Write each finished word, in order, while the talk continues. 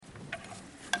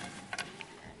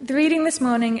The reading this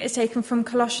morning is taken from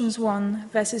Colossians 1,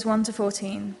 verses 1 to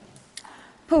 14.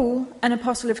 Paul, an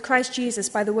apostle of Christ Jesus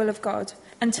by the will of God,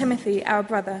 and Timothy, our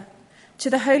brother, to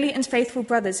the holy and faithful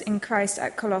brothers in Christ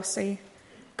at Colossae,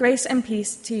 grace and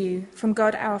peace to you from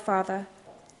God our Father.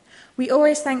 We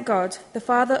always thank God, the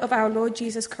Father of our Lord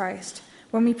Jesus Christ,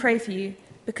 when we pray for you,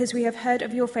 because we have heard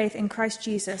of your faith in Christ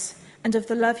Jesus and of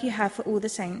the love you have for all the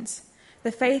saints,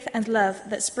 the faith and love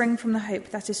that spring from the hope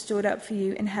that is stored up for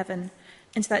you in heaven,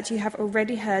 and that you have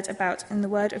already heard about in the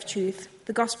word of truth,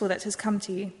 the gospel that has come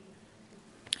to you.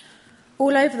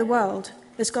 All over the world,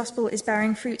 this gospel is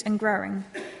bearing fruit and growing,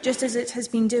 just as it has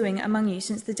been doing among you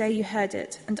since the day you heard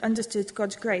it and understood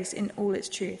God's grace in all its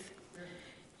truth.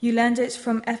 You learned it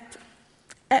from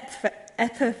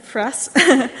Epaphras,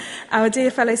 our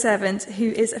dear fellow servant, who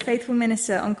is a faithful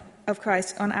minister of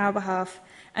Christ on our behalf,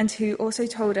 and who also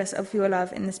told us of your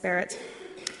love in the Spirit.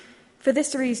 For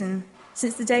this reason,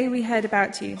 since the day we heard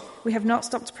about you, we have not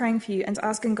stopped praying for you and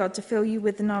asking God to fill you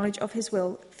with the knowledge of his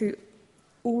will through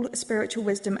all spiritual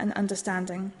wisdom and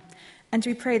understanding. And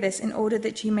we pray this in order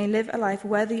that you may live a life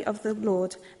worthy of the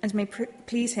Lord and may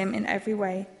please him in every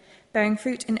way, bearing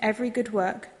fruit in every good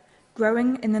work,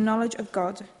 growing in the knowledge of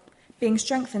God, being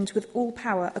strengthened with all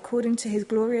power according to his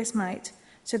glorious might,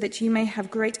 so that you may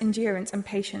have great endurance and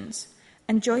patience,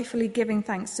 and joyfully giving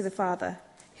thanks to the Father,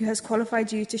 who has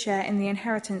qualified you to share in the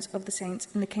inheritance of the saints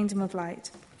in the kingdom of light.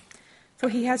 For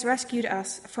he has rescued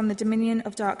us from the dominion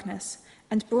of darkness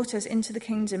and brought us into the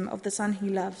kingdom of the Son he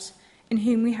loves, in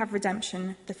whom we have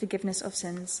redemption, the forgiveness of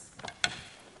sins.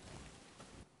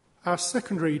 Our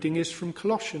second reading is from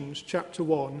Colossians chapter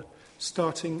 1,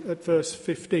 starting at verse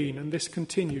 15, and this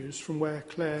continues from where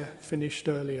Claire finished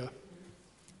earlier.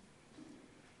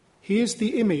 He is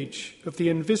the image of the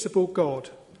invisible God,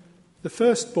 the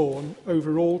firstborn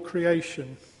over all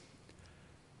creation.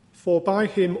 For by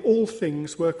him all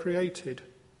things were created,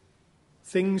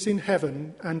 things in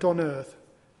heaven and on earth,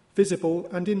 visible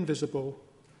and invisible,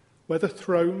 whether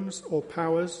thrones or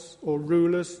powers or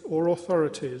rulers or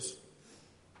authorities.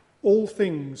 All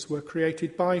things were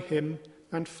created by him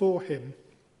and for him.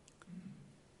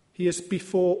 He is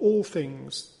before all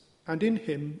things, and in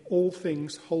him all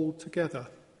things hold together.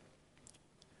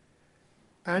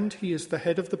 And he is the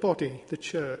head of the body, the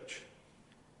church.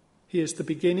 He is the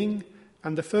beginning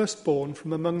and the firstborn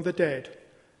from among the dead,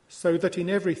 so that in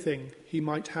everything he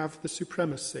might have the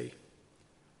supremacy.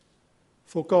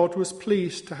 For God was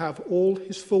pleased to have all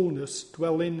his fullness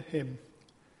dwell in him,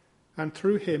 and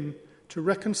through him to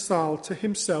reconcile to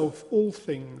himself all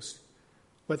things,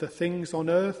 whether things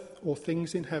on earth or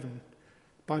things in heaven,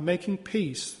 by making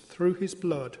peace through his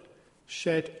blood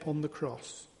shed on the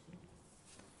cross.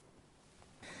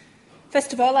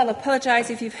 First of all, I'll apologise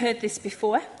if you've heard this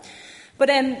before, but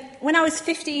when I was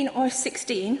 15 or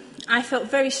 16, I felt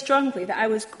very strongly that I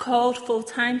was called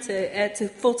full-time to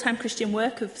full-time Christian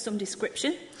work of some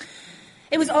description.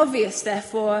 It was obvious,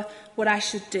 therefore, what I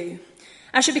should do.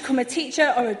 I should become a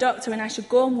teacher or a doctor, and I should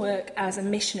go and work as a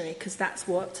missionary, because that's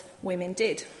what women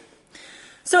did.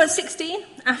 So at 16,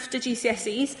 after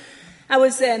GCSEs, I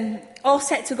was all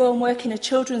set to go and work in a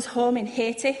children's home in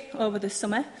Haiti over the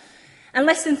summer. And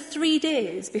less than 3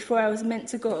 days before I was meant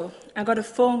to go, I got a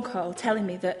phone call telling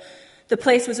me that the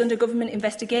place was under government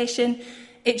investigation,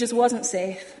 it just wasn't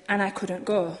safe, and I couldn't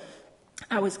go.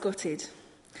 I was gutted.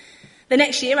 The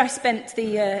next year I spent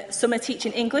the summer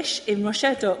teaching English in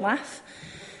Russia, don't laugh,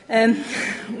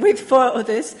 with 4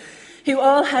 others who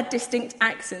all had distinct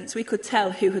accents. We could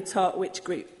tell who had taught which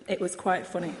group. It was quite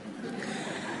funny.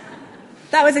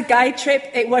 That was a guide trip.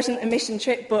 It wasn't a mission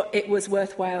trip, but it was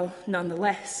worthwhile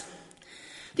nonetheless.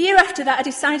 The year after that, I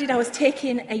decided I was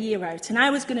taking a year out, and I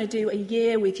was going to do a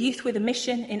year with Youth with a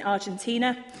Mission in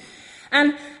Argentina.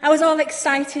 And I was all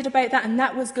excited about that, and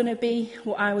that was going to be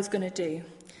what I was going to do.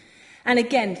 And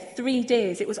again, 3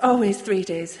 days, it was always 3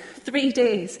 days, 3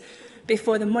 days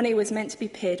before the money was meant to be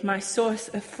paid, my source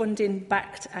of funding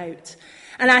backed out.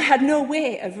 And I had no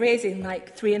way of raising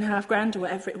like $3,500 or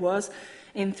whatever it was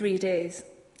in 3 days.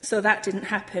 So that didn't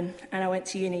happen, and I went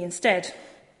to uni instead.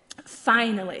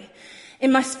 Finally,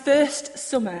 in my first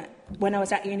summer when I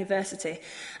was at university,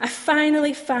 I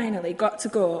finally got to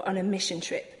go on a mission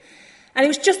trip. And it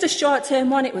was just a short-term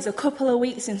one. It was a couple of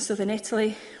weeks in southern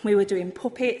Italy. We were doing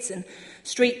puppets and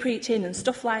street preaching and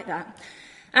stuff like that.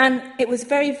 And it was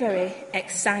very, very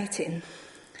exciting.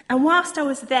 And whilst I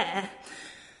was there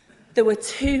were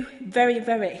 2 very,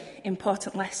 very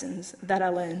important lessons that I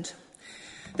learned.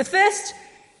 The first,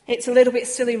 it's a little bit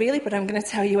silly really, but I'm going to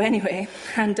tell you anyway,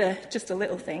 and just a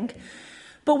little thing.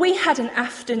 But we had an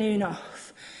afternoon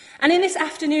off, And in this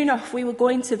afternoon off, we were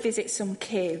going to visit some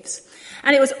caves.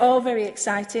 And it was all very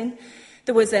exciting.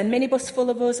 There was a minibus full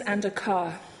of us and a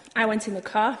car. I went in the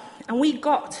car, and we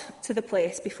got to the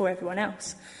place before everyone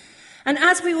else. And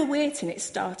as we were waiting, it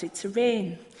started to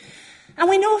rain. And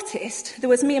we noticed, there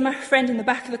was me and my friend in the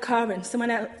back of the car and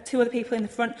two other people in the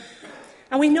front,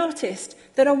 and we noticed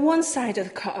that on one side of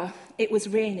the car, it was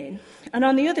raining, and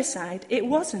on the other side, it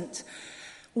wasn't.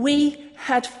 We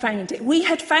had found it. We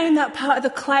had found that part of the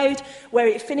cloud where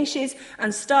it finishes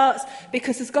and starts,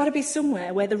 because there's got to be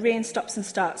somewhere where the rain stops and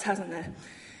starts, hasn't there?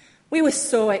 We were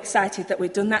so excited that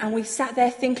we'd done that, and we sat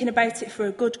there thinking about it for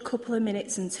a good couple of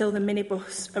minutes until the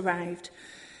minibus arrived.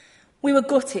 We were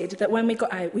gutted that when we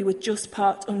got out, we were just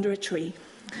parked under a tree.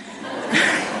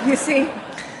 You see,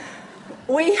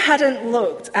 we hadn't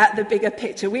looked at the bigger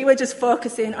picture. We were just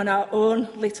focusing on our own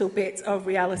little bit of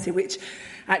reality, which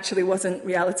actually wasn't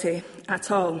reality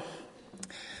at all.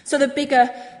 So the bigger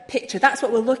picture, that's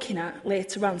what we're looking at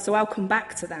later on, so I'll come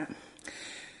back to that.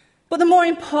 But the more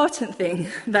important thing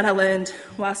that I learned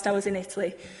whilst I was in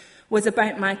Italy was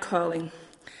about my calling.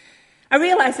 I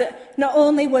realised that not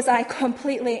only was I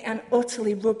completely and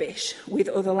utterly rubbish with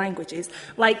other languages,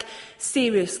 like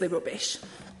seriously rubbish,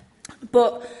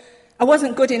 but I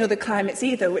wasn't good in other climates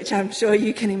either, which I'm sure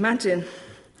you can imagine.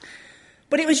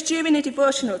 But it was during a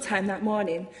devotional time that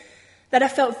morning that I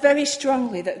felt very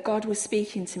strongly that God was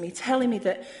speaking to me, telling me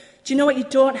that, do you know what, you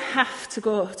don't have to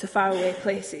go to faraway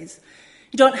places.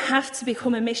 You don't have to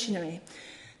become a missionary.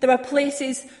 There are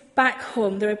places back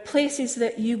home, there are places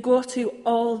that you go to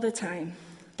all the time.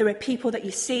 There are people that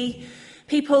you see,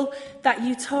 people that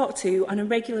you talk to on a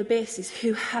regular basis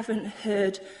who haven't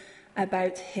heard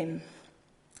about him.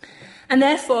 And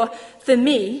therefore, for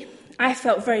me, I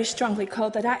felt very strongly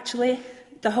called that actually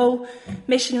the whole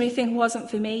missionary thing wasn't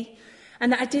for me,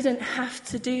 and that I didn't have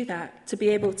to do that to be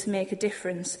able to make a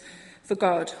difference for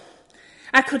God.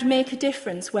 I could make a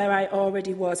difference where I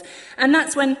already was. And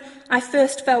that's when I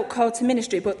first felt called to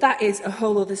ministry, but that is a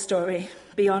whole other story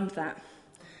beyond that.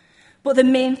 But the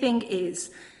main thing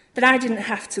is that I didn't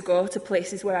have to go to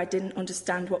places where I didn't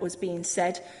understand what was being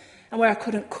said and where I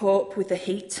couldn't cope with the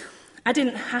heat. I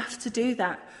didn't have to do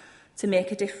that to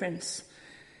make a difference.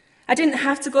 I didn't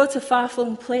have to go to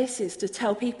far-flung places to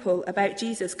tell people about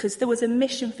Jesus, because there was a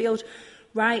mission field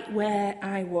right where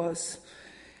I was.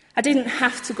 I didn't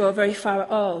have to go very far at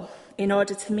all in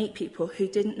order to meet people who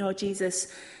didn't know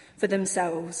Jesus for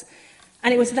themselves.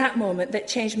 And it was that moment that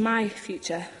changed my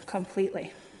future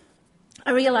completely.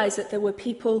 I realised that there were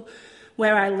people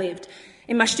where I lived,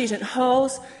 in my student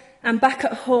halls and back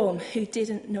at home, who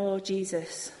didn't know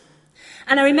Jesus.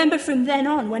 And I remember from then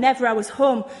on, whenever I was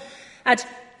home, I'd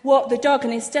walk the dog,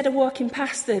 and instead of walking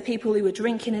past the people who were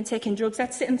drinking and taking drugs,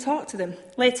 I'd sit and talk to them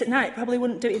late at night. Probably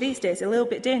wouldn't do it these days, a little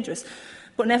bit dangerous.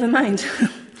 But never mind.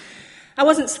 I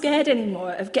wasn't scared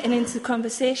anymore of getting into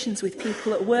conversations with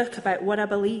people at work about what I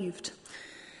believed.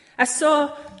 I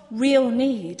saw real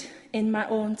need in my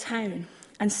own town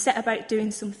and set about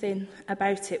doing something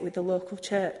about it with the local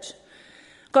church.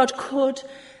 God could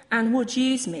and would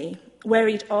use me where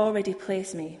he'd already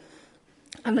placed me.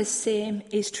 And the same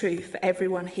is true for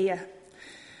everyone here.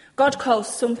 God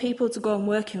calls some people to go and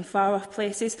work in far-off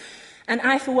places, and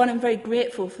I, for one, am very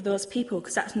grateful for those people,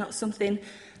 because that's not something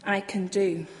I can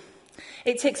do.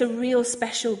 It takes a real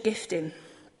special gifting.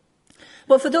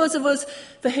 But for those of us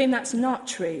for whom that's not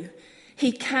true,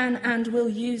 he can and will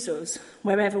use us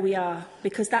wherever we are,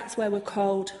 because that's where we're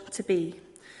called to be.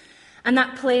 And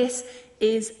that place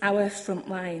is our front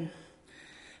line.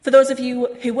 For those of you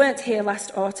who weren't here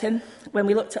last autumn, when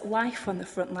we looked at life on the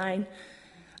front line,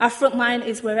 our front line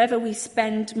is wherever we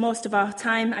spend most of our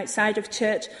time outside of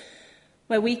church,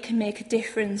 where we can make a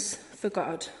difference for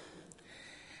God.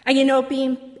 And you know,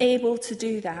 being able to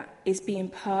do that is being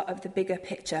part of the bigger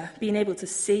picture, being able to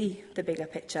see the bigger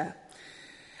picture.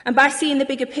 And by seeing the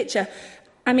bigger picture,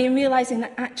 I mean realising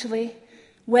that actually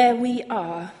where we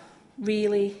are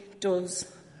really does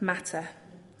matter.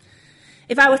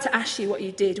 If I were to ask you what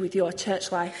you did with your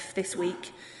church life this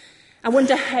week, I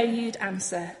wonder how you'd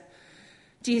answer.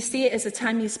 Do you see it as the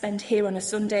time you spend here on a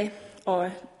Sunday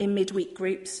or in midweek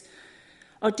groups?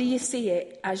 Or do you see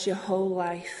it as your whole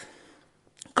life?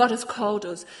 God has called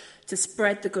us to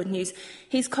spread the good news.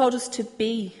 He's called us to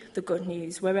be the good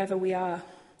news wherever we are.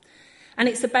 And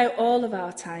it's about all of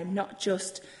our time, not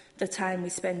just the time we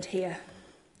spend here.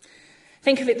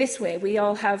 Think of it this way. We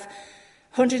all have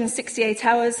 168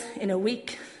 hours in a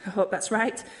week. I hope that's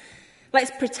right.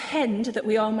 Let's pretend that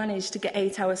we all manage to get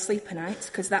 8 hours sleep a night,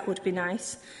 because that would be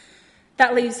nice.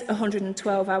 That leaves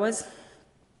 112 hours.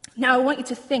 Now, I want you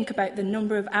to think about the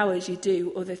number of hours you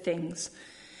do other things.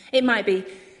 It might be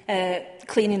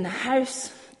cleaning the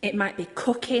house, it might be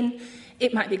cooking,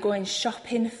 it might be going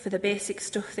shopping for the basic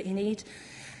stuff that you need.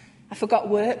 I forgot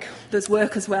work. There's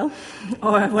work as well,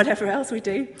 or whatever else we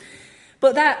do.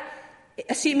 But that,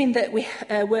 assuming that we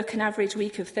work an average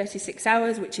week of 36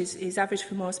 hours, which is average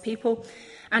for most people,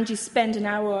 and you spend an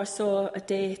hour or so a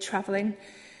day travelling,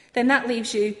 then that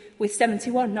leaves you with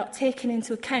 71, not taking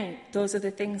into account those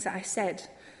other things that I said.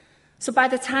 So by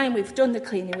the time we've done the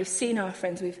cleaning, we've seen our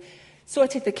friends, we've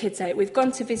sorted the kids out, we've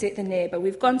gone to visit the neighbour,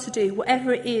 we've gone to do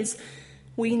whatever it is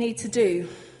we need to do,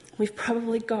 we've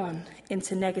probably gone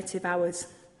into negative hours.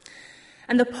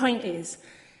 And the point is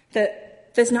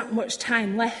that there's not much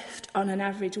time left on an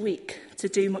average week to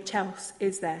do much else,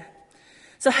 is there?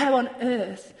 So how on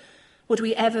earth would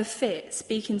we ever fit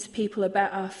speaking to people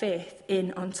about our faith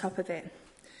in on top of it?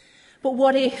 But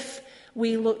what if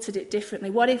we looked at it differently?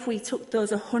 What if we took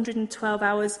those 112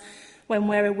 hours when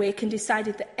we're awake and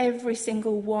decided that every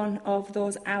single one of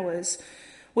those hours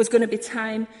was going to be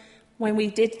time when we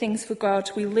did things for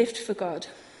God, we lived for God,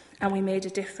 and we made a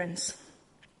difference?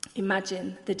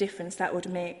 Imagine the difference that would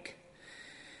make.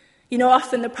 You know,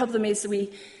 often the problem is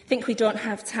we think we don't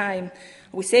have time.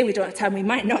 We say we don't have time, we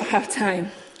might not have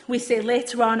time. We say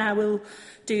later on I will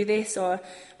do this, or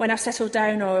when I've settled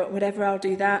down or whatever, I'll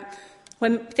do that.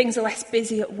 When things are less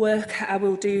busy at work, I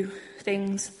will do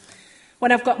things.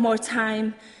 When I've got more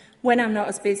time, when I'm not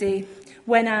as busy,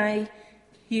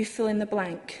 you fill in the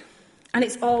blank. And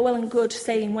it's all well and good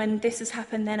saying when this has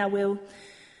happened, then I will.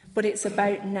 But it's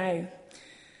about now.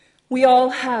 We all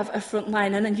have a front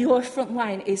line, and your front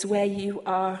line is where you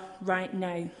are right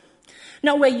now.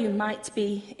 Not where you might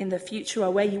be in the future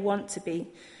or where you want to be,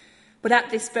 but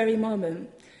at this very moment,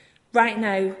 right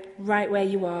now, right where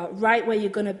you are, right where you're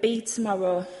going to be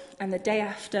tomorrow, and the day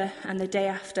after, and the day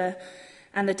after,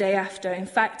 and the day after. In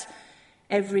fact,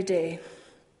 every day.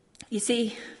 You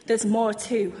see, there's more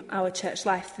to our church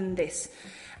life than this,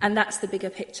 and that's the bigger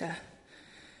picture.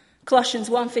 Colossians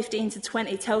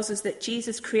 1:15-20 tells us that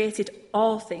Jesus created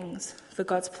all things for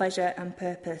God's pleasure and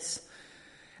purpose.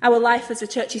 Our life as a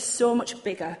church is so much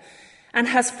bigger and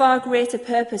has far greater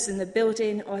purpose than the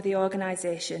building or the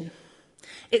organisation.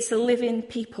 It's the living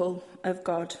people of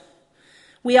God.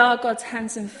 We are God's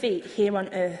hands and feet here on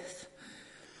earth.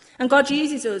 And God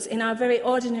uses us in our very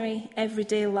ordinary,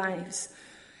 everyday lives.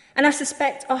 And I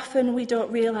suspect often we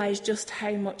don't realise just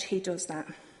how much he does that.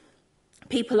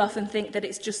 People often think that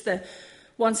it's just the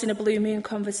once-in-a-blue-moon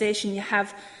conversation you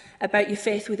have about your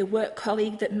faith with a work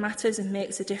colleague that matters and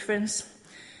makes a difference.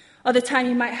 Or the time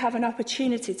you might have an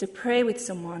opportunity to pray with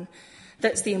someone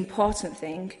that's the important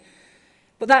thing.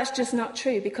 But that's just not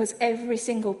true, because every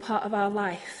single part of our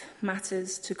life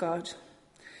matters to God.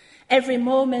 Every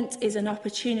moment is an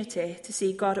opportunity to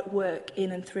see God at work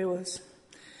in and through us.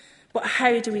 But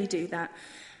how do we do that?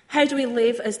 How do we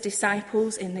live as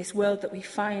disciples in this world that we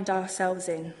find ourselves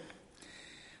in?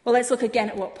 Well, let's look again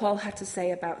at what Paul had to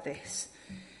say about this.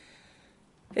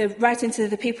 Writing to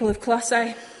the people of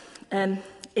Colossae,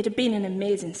 it had been an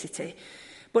amazing city,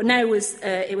 but now it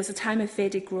was a time of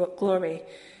faded glory.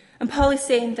 And Paul is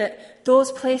saying that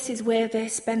those places where they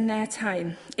spend their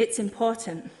time, it's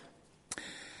important.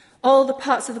 All the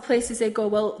parts of the places they go,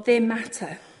 well, they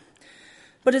matter.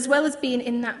 But as well as being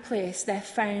in that place, they're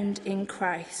found in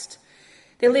Christ.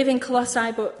 They live in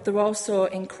Colossae, but they're also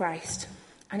in Christ.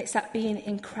 And it's that being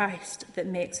in Christ that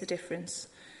makes a difference.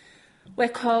 We're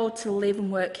called to live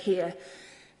and work here,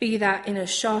 be that in a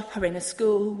shop or in a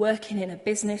school, working in a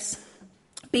business,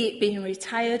 be it being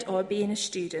retired or being a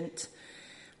student.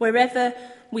 Wherever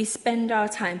we spend our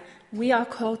time, we are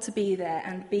called to be there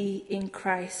and be in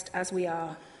Christ as we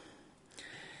are.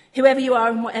 Whoever you are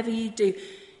and whatever you do,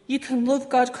 you can love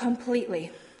God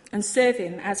completely and serve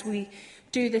him as we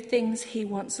do the things he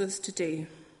wants us to do.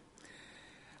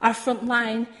 Our front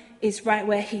line is right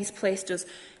where he's placed us.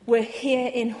 We're here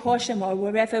in Horsham or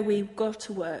wherever we go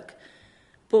to work,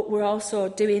 but we're also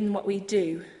doing what we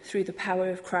do through the power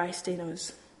of Christ in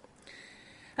us.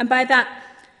 And by that,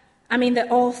 I mean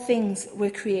that all things were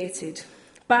created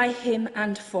by him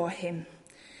and for him.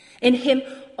 In him,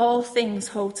 all things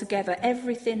hold together.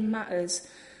 Everything matters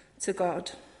to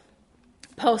God.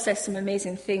 Paul says some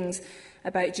amazing things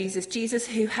about Jesus. Jesus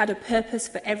who had a purpose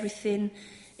for everything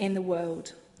in the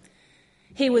world.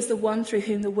 He was the one through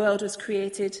whom the world was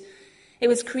created. It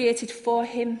was created for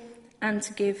him and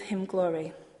to give him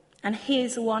glory. And he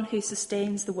is the one who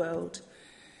sustains the world.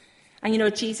 And you know,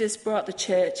 Jesus brought the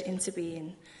church into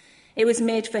being. It was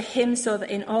made for him so that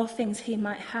in all things he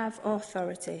might have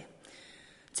authority.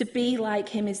 To be like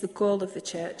him is the goal of the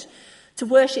church. To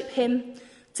worship him,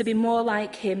 to be more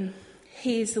like him,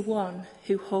 he is the one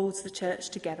who holds the church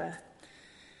together.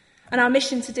 And our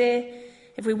mission today,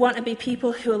 if we want to be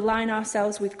people who align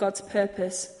ourselves with God's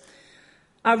purpose,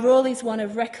 our role is one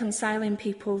of reconciling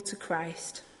people to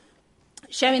Christ,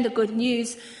 sharing the good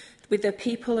news with the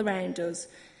people around us,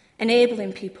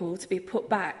 enabling people to be put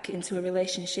back into a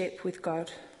relationship with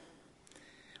God.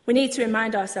 We need to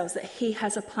remind ourselves that he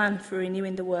has a plan for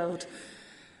renewing the world,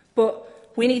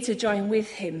 but we need to join with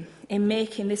him in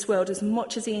making this world as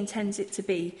much as he intends it to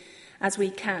be as we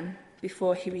can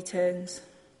before he returns.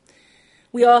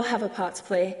 We all have a part to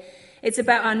play. It's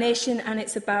about our nation and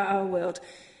it's about our world.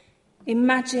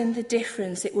 Imagine the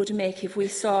difference it would make if we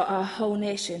saw our whole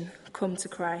nation come to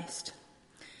Christ.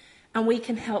 And we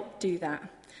can help do that.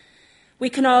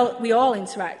 We all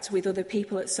interact with other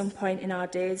people at some point in our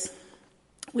days.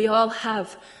 We all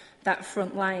have that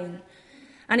front line.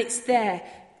 And it's there,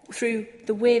 through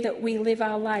the way that we live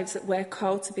our lives, that we're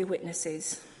called to be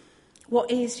witnesses.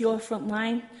 What is your front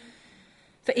line?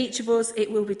 For each of us,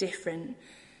 it will be different.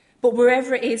 But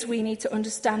wherever it is, we need to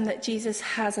understand that Jesus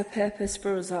has a purpose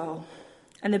for us all.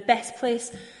 And the best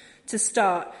place to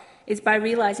start is by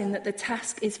realising that the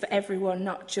task is for everyone,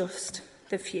 not just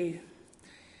the few.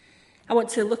 I want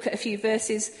to look at a few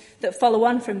verses that follow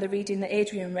on from the reading that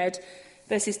Adrian read.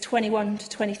 Verses 21 to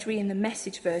 23 in the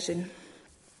Message version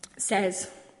says,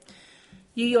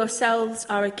 "You yourselves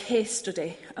are a case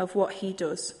study of what he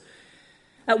does.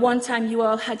 At one time you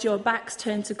all had your backs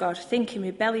turned to God, thinking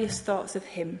rebellious thoughts of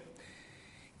him,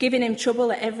 giving him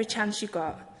trouble at every chance you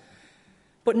got.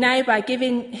 But now, by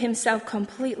giving himself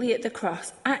completely at the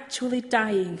cross, actually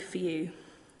dying for you,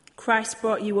 Christ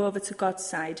brought you over to God's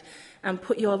side and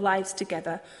put your lives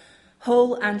together,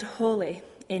 whole and holy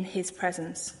in his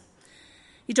presence.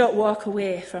 You don't walk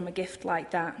away from a gift like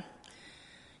that.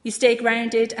 You stay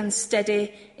grounded and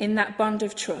steady in that bond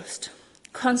of trust,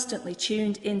 constantly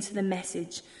tuned into the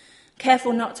message,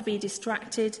 careful not to be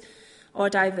distracted or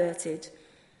diverted.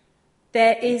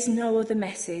 There is no other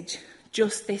message,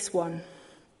 just this one.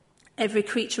 Every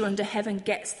creature under heaven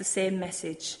gets the same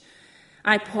message.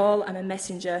 I, Paul, am a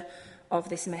messenger of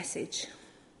this message."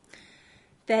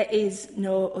 There is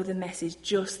no other message,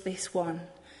 just this one.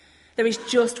 There is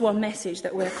just one message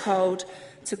that we're called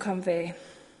to convey.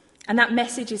 And that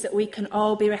message is that we can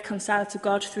all be reconciled to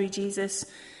God through Jesus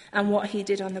and what he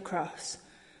did on the cross.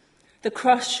 The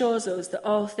cross shows us that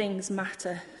all things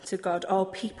matter to God, all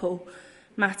people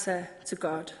matter to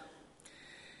God.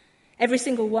 Every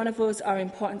single one of us are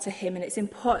important to him, and it's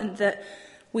important that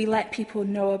we let people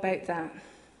know about that.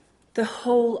 The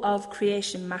whole of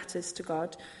creation matters to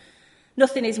God.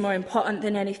 Nothing is more important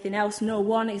than anything else. No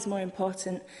one is more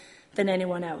important than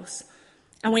anyone else.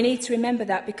 And we need to remember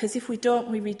that, because if we don't,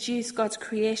 we reduce God's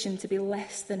creation to be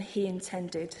less than he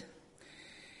intended.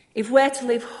 If we're to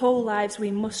live whole lives,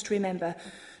 we must remember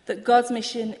that God's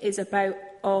mission is about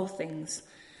all things.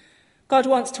 God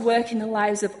wants to work in the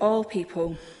lives of all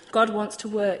people. God wants to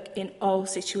work in all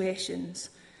situations.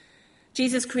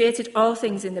 Jesus created all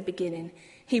things in the beginning.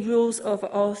 He rules over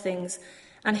all things,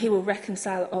 and he will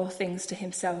reconcile all things to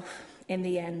himself in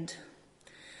the end.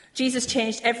 Jesus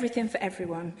changed everything for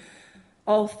everyone.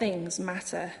 All things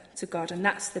matter to God, and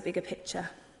that's the bigger picture.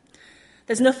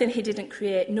 There's nothing he didn't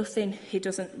create, nothing he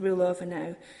doesn't rule over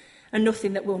now, and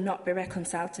nothing that will not be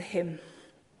reconciled to him.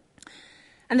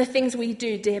 And the things we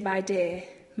do day by day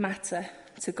matter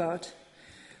to God.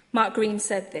 Mark Green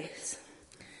said this.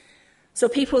 So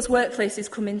people's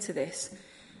workplaces come into this.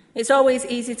 It's always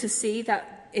easy to see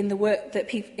that in the work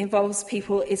that involves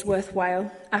people is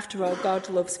worthwhile. After all, God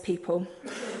loves people.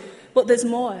 But there's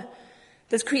more.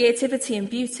 There's creativity and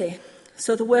beauty.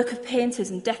 So the work of painters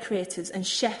and decorators and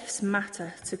chefs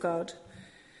matter to God.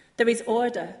 There is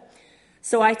order.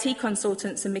 So IT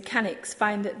consultants and mechanics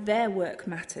find that their work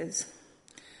matters.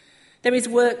 There is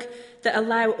work that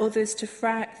allow others to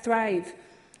thrive,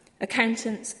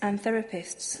 accountants and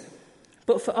therapists.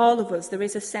 But for all of us, there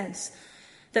is a sense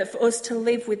that for us to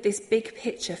live with this big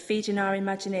picture feeding our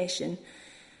imagination,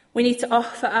 we need to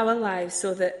offer our lives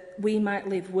so that we might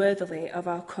live worthily of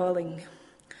our calling.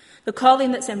 The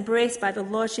calling that's embraced by the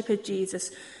Lordship of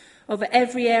Jesus over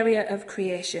every area of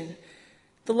creation.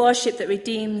 The Lordship that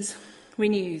redeems,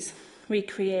 renews,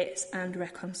 recreates and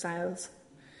reconciles.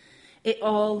 It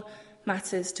all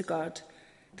matters to God.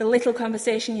 The little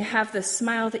conversation you have, the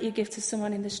smile that you give to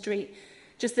someone in the street,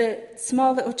 just the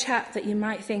small little chat that you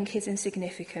might think is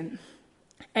insignificant.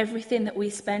 Everything that we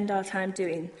spend our time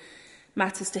doing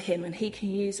matters to him, and he can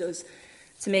use us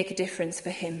to make a difference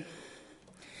for him.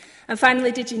 And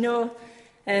finally, did you know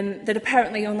that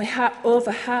apparently only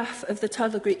over half of the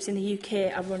toddler groups in the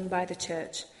UK are run by the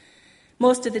church?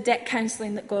 Most of the debt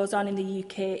counselling that goes on in the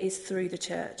UK is through the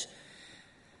church.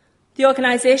 The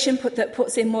organisation that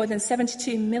puts in more than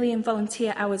 72 million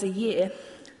volunteer hours a year,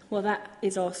 well, that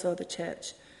is also the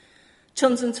church.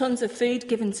 Tons and tons of food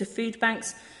given to food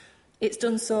banks, it's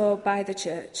done so by the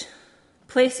church.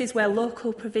 Places where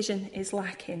local provision is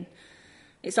lacking,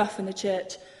 it's often the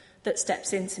church that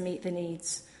steps in to meet the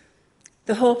needs.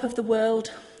 The hope of the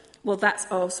world, well, that's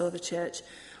also the church,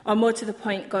 or more to the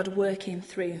point, God working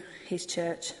through his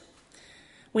church.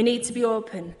 We need to be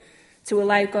open to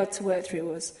allow God to work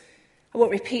through us. I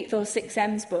won't repeat those 6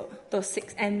 M's, but those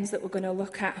 6 M's that we're going to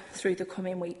look at through the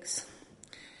coming weeks.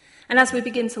 And as we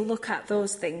begin to look at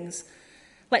those things,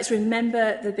 let's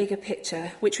remember the bigger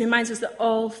picture, which reminds us that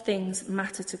all things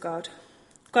matter to God.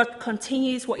 God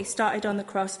continues what he started on the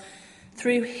cross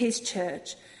through his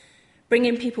church,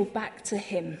 bringing people back to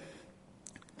him.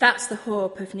 That's the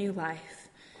hope of new life.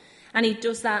 And he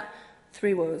does that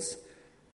through us.